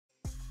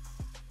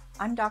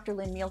I'm Dr.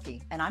 Lynn Mielke,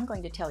 and I'm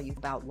going to tell you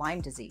about Lyme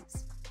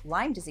disease.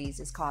 Lyme disease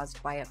is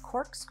caused by a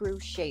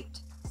corkscrew-shaped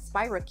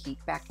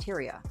spirochete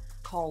bacteria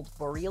called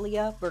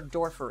Borrelia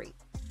burgdorferi.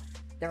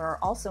 There are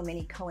also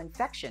many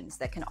co-infections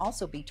that can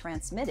also be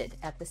transmitted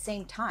at the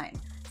same time,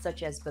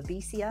 such as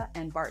Babesia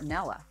and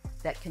Bartonella,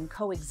 that can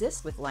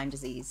coexist with Lyme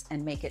disease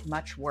and make it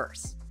much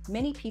worse.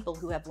 Many people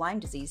who have Lyme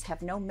disease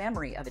have no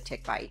memory of a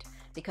tick bite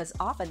because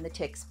often the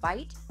ticks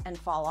bite and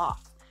fall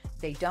off.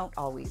 They don't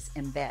always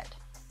embed.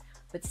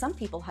 But some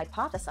people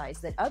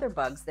hypothesize that other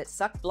bugs that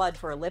suck blood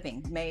for a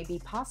living may be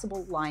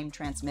possible Lyme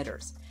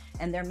transmitters,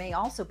 and there may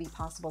also be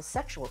possible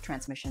sexual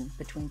transmission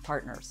between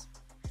partners.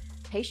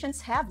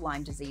 Patients have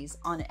Lyme disease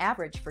on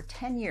average for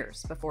 10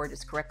 years before it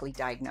is correctly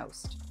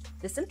diagnosed.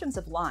 The symptoms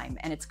of Lyme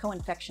and its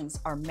co-infections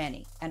are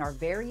many and are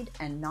varied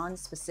and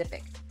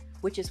non-specific,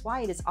 which is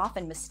why it is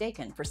often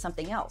mistaken for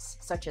something else,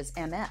 such as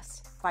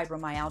MS,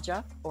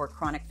 fibromyalgia, or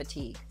chronic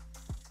fatigue.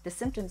 The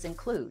symptoms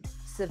include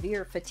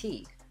severe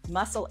fatigue,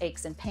 muscle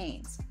aches and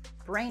pains,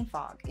 brain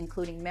fog,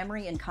 including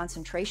memory and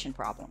concentration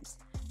problems,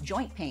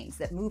 joint pains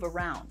that move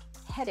around,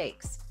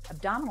 headaches,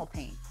 abdominal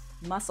pain,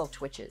 muscle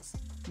twitches,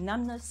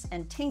 numbness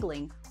and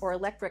tingling or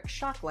electric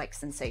shock-like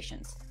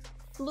sensations,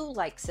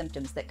 flu-like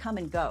symptoms that come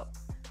and go,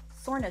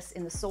 soreness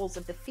in the soles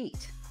of the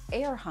feet,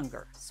 air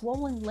hunger,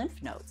 swollen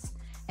lymph nodes,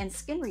 and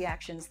skin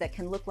reactions that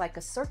can look like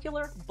a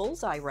circular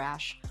bullseye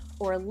rash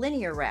or a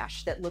linear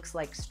rash that looks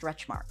like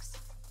stretch marks.